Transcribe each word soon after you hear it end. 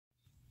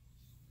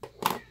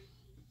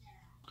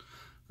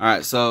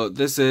Alright, so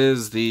this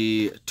is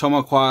the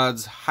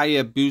Tomoquads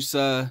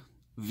Hyabusa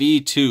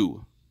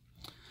V2.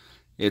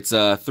 It's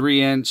a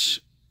 3-inch.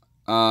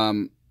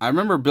 I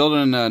remember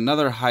building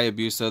another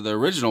Hyabusa, the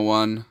original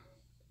one.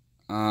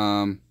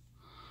 Trying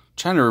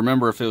to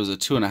remember if it was a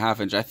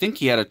 2.5-inch. I think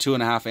he had a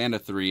 2.5 and a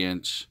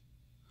 3-inch.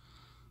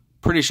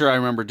 Pretty sure I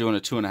remember doing a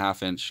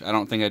 2.5-inch. I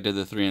don't think I did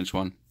the 3-inch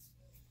one.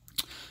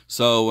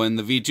 So when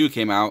the V2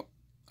 came out,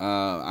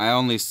 I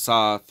only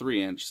saw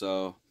 3-inch,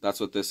 so that's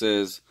what this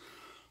is.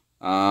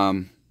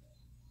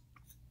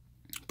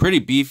 Pretty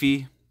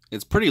beefy.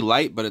 It's pretty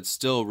light, but it's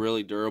still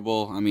really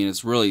durable. I mean,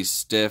 it's really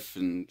stiff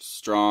and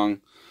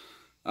strong.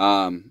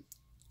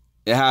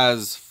 It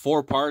has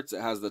 4 parts.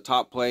 It has the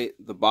top plate,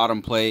 the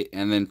bottom plate,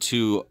 and then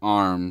 2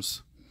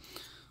 arms.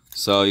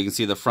 So you can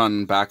see the front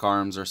and back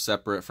arms are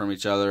separate from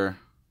each other.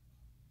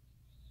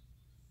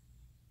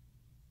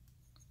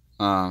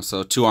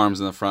 So 2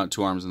 arms in the front,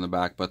 2 arms in the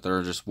back, but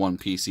they're just 1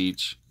 piece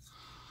each.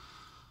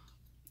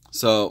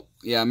 So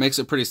yeah, it makes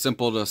it pretty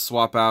simple to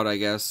swap out, I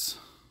guess,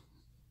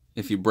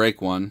 if you break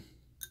one.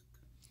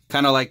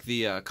 Kind of like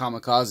the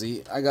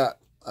Kamikaze. I got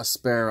a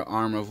spare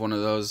arm of one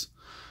of those.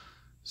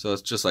 So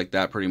it's just like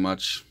that pretty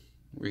much.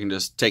 We can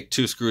just take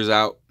 2 screws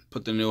out,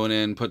 put the new one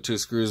in, put 2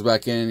 screws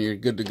back in, you're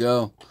good to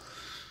go.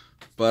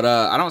 But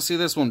I don't see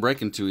this one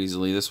breaking too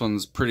easily. This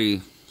one's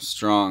pretty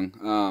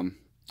strong.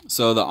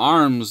 So the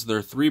arms,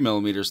 they're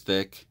 3mm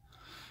thick.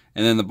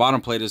 And then the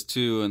bottom plate is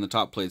 2 and the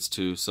top plate's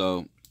 2.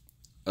 So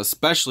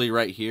especially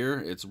right here,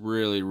 it's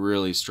really,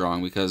 really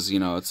strong because, you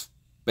know, it's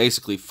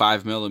basically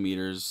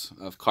 5mm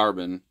of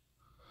carbon.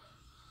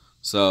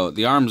 So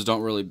the arms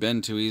don't really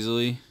bend too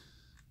easily.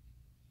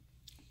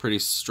 Pretty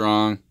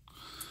strong.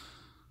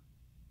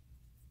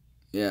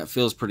 Yeah, it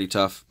feels pretty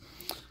tough.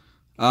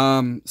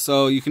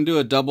 So you can do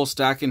a double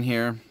stack in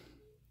here.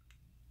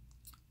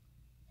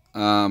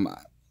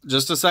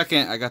 Just a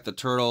second, I got the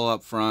turtle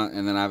up front,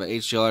 and then I have an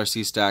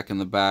HGLRC stack in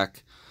the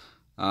back.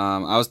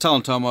 I was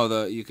telling Tomo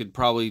that you could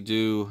probably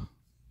do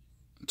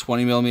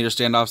 20mm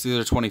standoffs. These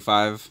are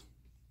 25,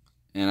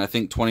 and I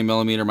think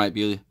 20mm might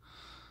be,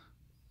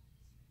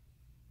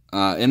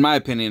 in my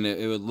opinion,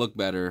 it would look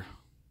better.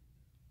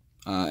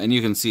 And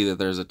you can see that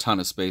there's a ton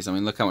of space. I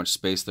mean, look how much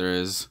space there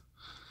is,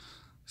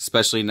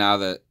 especially now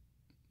that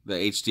the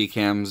HD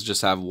cams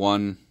just have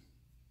one.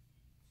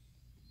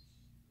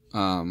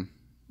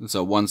 It's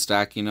a 1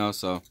 stack, you know.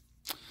 So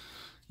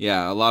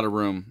yeah, a lot of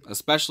room,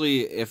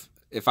 especially if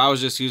I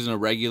was just using a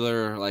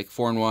regular like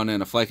 4-in-1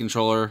 and a flight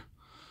controller,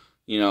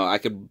 you know, I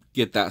could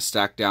get that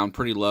stack down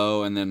pretty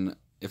low. And then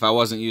if I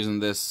wasn't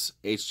using this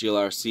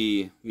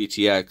HGLRC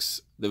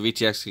VTX, the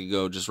VTX could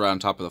go just right on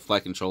top of the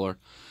flight controller,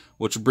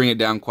 which would bring it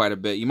down quite a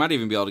bit. You might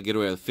even be able to get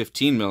away with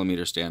 15mm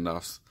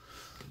standoffs.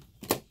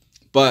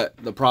 But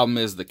the problem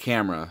is the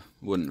camera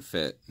wouldn't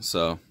fit.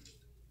 So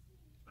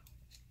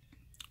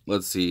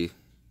let's see,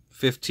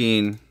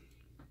 15.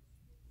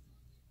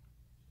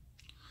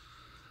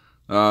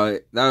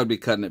 That would be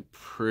cutting it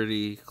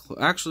pretty close.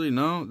 Actually,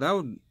 no, that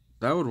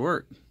would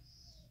work.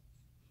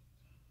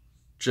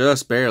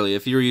 Just barely.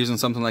 If you were using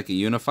something like a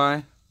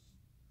Unify,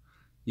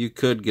 you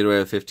could get away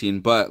with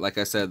 15. But like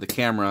I said, the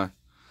camera,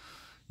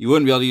 you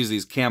wouldn't be able to use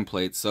these cam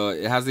plates. So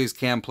it has these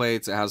cam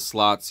plates. It has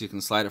slots. You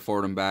can slide it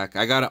forward and back.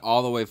 I got it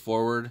all the way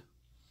forward.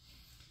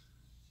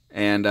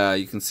 And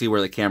you can see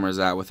where the camera is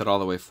at with it all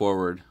the way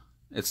forward.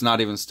 It's not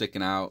even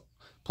sticking out.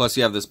 Plus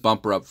you have this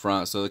bumper up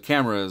front. So the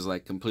camera is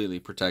like completely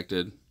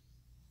protected.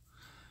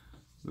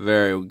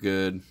 Very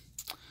good.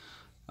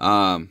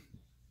 But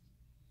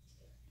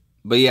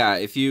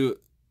yeah,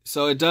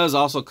 so it does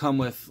also come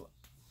with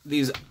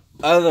these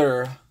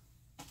other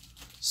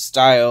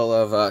style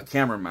of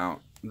camera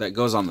mount that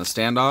goes on the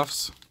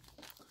standoffs,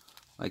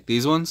 like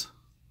these ones.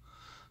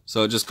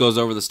 So it just goes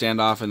over the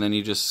standoff, and then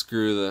you just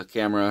screw the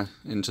camera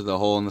into the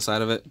hole in the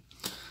side of it.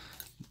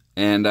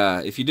 And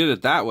if you did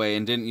it that way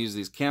and didn't use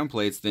these cam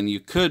plates, then you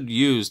could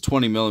use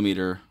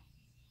 20mm.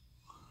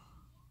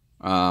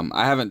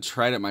 I haven't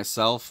tried it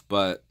myself,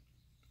 but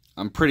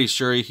I'm pretty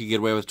sure you could get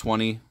away with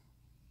 20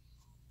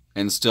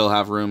 and still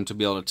have room to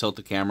be able to tilt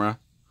the camera.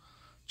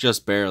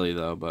 Just barely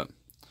though, but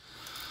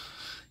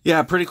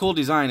yeah, pretty cool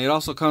design. It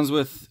also comes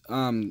with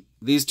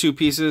these 2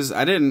 pieces.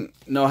 I didn't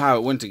know how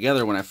it went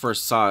together when I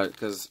first saw it,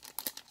 because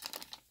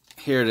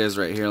here it is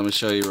right here. Let me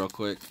show you real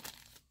quick.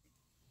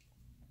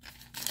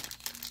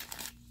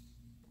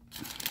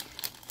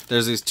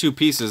 There's these 2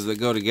 pieces that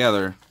go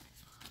together.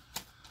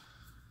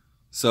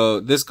 So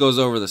this goes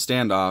over the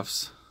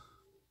standoffs,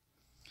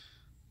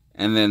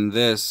 and then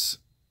this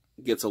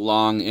gets a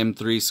long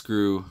M3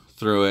 screw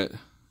through it,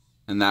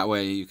 and that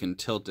way you can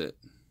tilt it.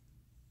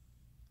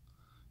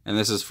 And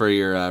this is for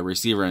your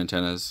receiver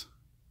antennas.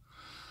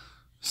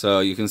 So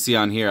you can see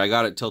on here, I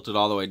got it tilted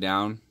all the way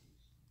down,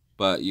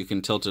 but you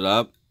can tilt it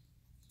up,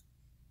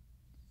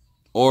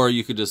 or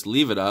you could just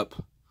leave it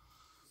up,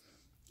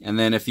 and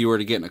then if you were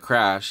to get in a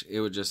crash,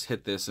 it would just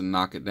hit this and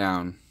knock it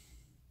down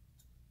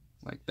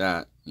like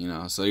that, you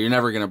know. So you're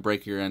never going to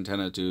break your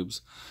antenna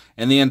tubes,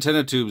 and the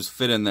antenna tubes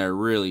fit in there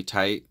really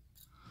tight.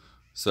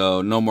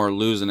 So no more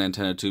losing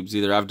antenna tubes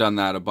either. I've done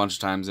that a bunch of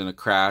times in a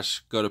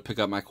crash. Go to pick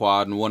up my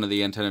quad and one of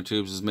the antenna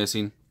tubes is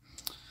missing.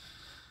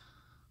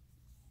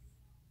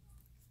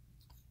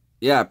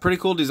 Yeah, pretty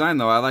cool design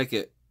though. I like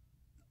it.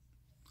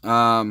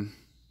 I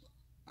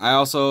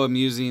also am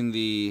using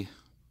the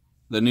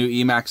new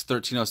Emax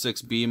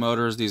 1306B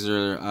motors. These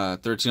are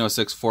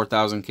 1306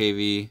 4000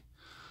 kV.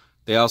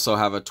 They also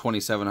have a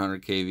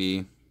 2700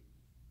 kV.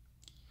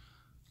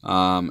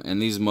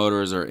 And these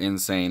motors are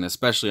insane,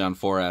 especially on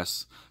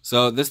 4S.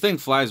 So this thing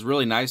flies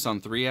really nice on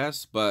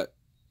 3S,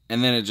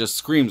 and then it just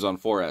screams on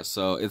 4S.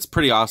 So it's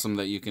pretty awesome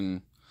that you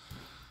can,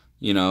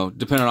 you know,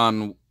 depending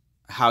on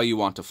how you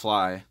want to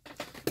fly.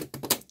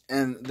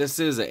 And this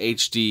is a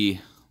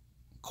HD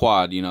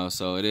quad, you know,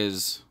 so it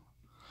is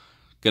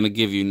going to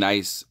give you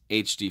nice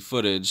HD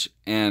footage.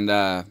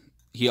 And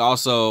he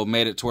also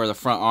made it to where the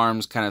front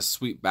arms kind of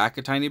sweep back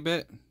a tiny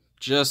bit,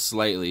 just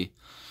slightly.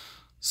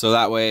 So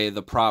that way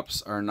the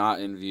props are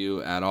not in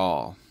view at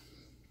all,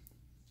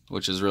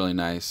 which is really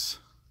nice.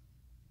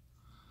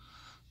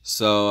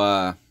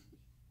 So,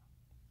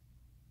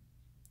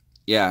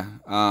 yeah,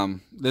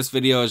 this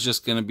video is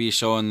just going to be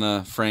showing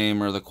the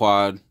frame or the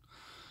quad.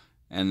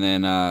 And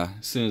then as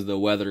soon as the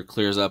weather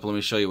clears up, let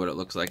me show you what it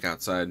looks like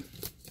outside.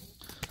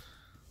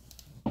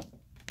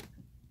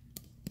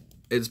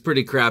 It's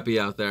pretty crappy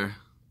out there.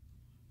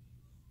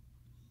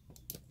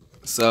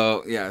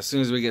 So, yeah, as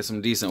soon as we get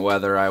some decent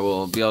weather, I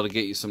will be able to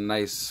get you some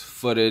nice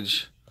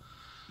footage.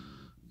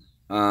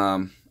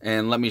 And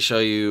let me show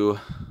you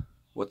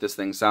what this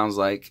thing sounds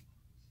like.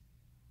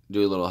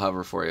 Do a little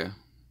hover for you.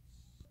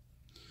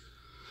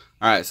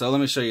 Alright, so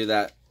let me show you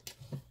that.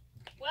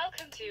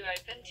 Welcome to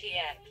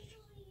OpenTX.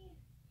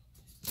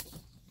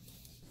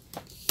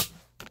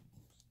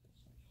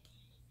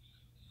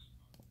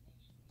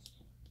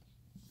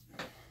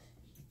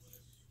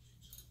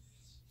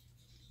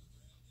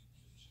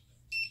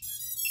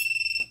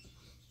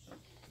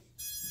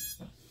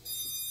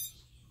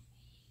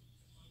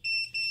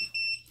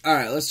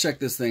 Alright, let's check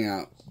this thing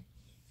out.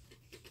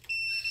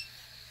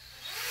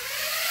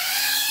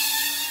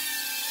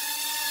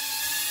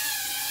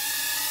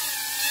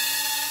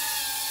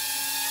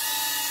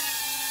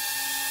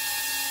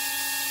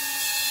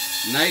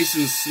 Nice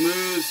and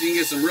smooth, so you can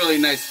get some really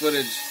nice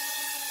footage.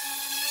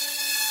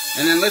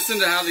 And then listen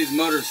to how these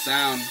motors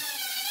sound.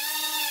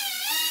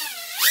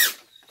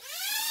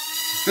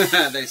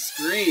 They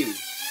scream.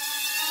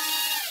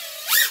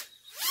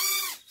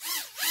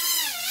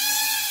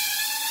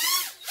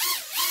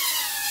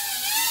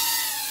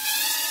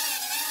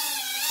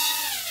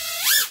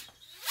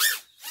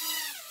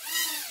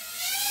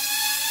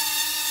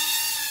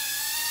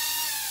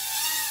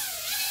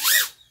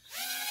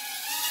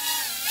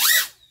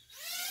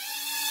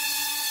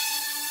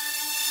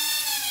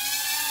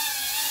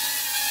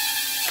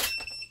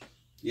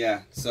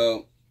 Yeah,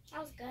 so that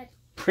was good.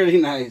 Pretty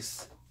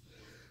nice.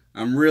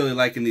 I'm really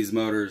liking these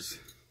motors.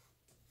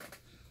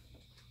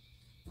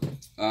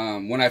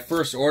 When I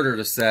first ordered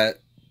a set,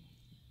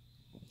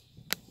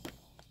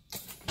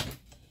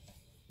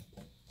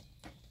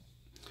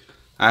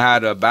 I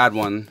had a bad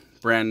one,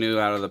 brand new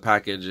out of the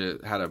package.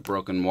 It had a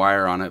broken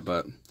wire on it,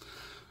 but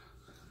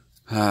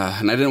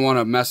and I didn't want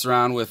to mess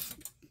around with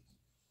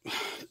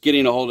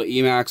getting a hold of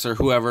Emax or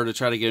whoever to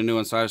try to get a new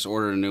one, so I just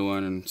ordered a new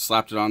one and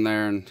slapped it on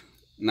there, and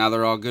now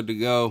they're all good to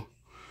go.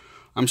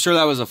 I'm sure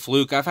that was a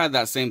fluke. I've had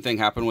that same thing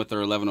happen with their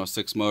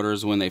 1106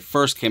 motors. When they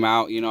first came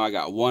out, you know, I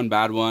got one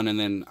bad one, and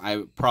then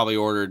I probably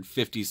ordered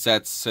 50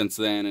 sets since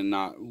then, and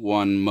not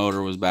one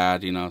motor was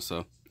bad, you know,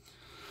 so.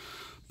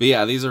 But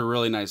yeah, these are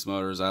really nice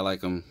motors. I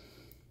like them.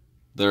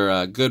 They're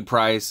a good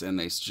price, and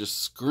they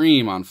just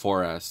scream on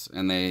 4S,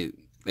 and they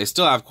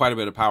still have quite a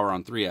bit of power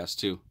on 3S,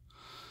 too.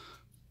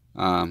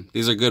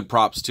 These are good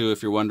props, too,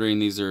 if you're wondering.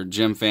 These are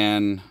Gym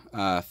Fan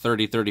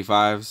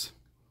 3035s.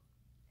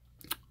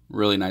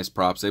 Really nice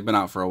props. They've been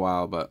out for a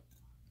while, but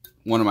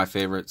one of my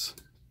favorites.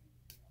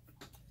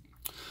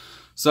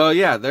 So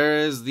yeah, there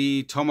is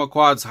the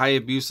Tomoquads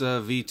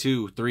Hyabusa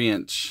V2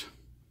 3-inch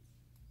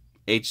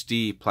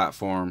HD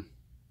platform.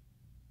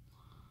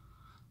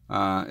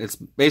 It's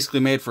basically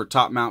made for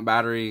top mount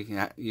battery.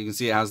 You can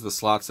see it has the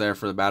slots there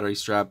for the battery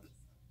strap.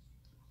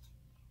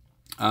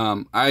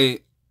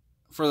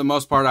 For the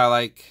most part, I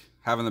like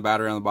having the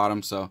battery on the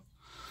bottom, so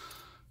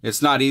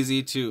it's not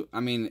easy to, I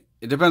mean,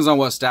 it depends on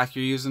what stack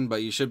you're using,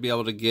 but you should be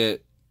able to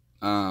get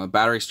a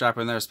battery strap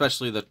in there,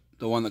 especially the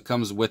one that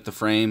comes with the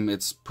frame.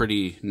 It's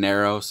pretty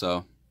narrow,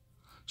 so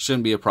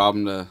shouldn't be a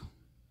problem to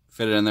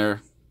fit it in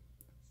there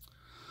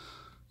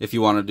if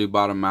you want to do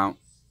bottom mount.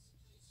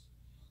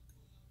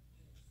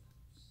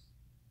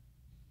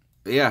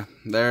 But yeah,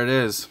 there it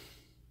is.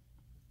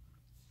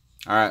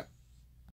 All right.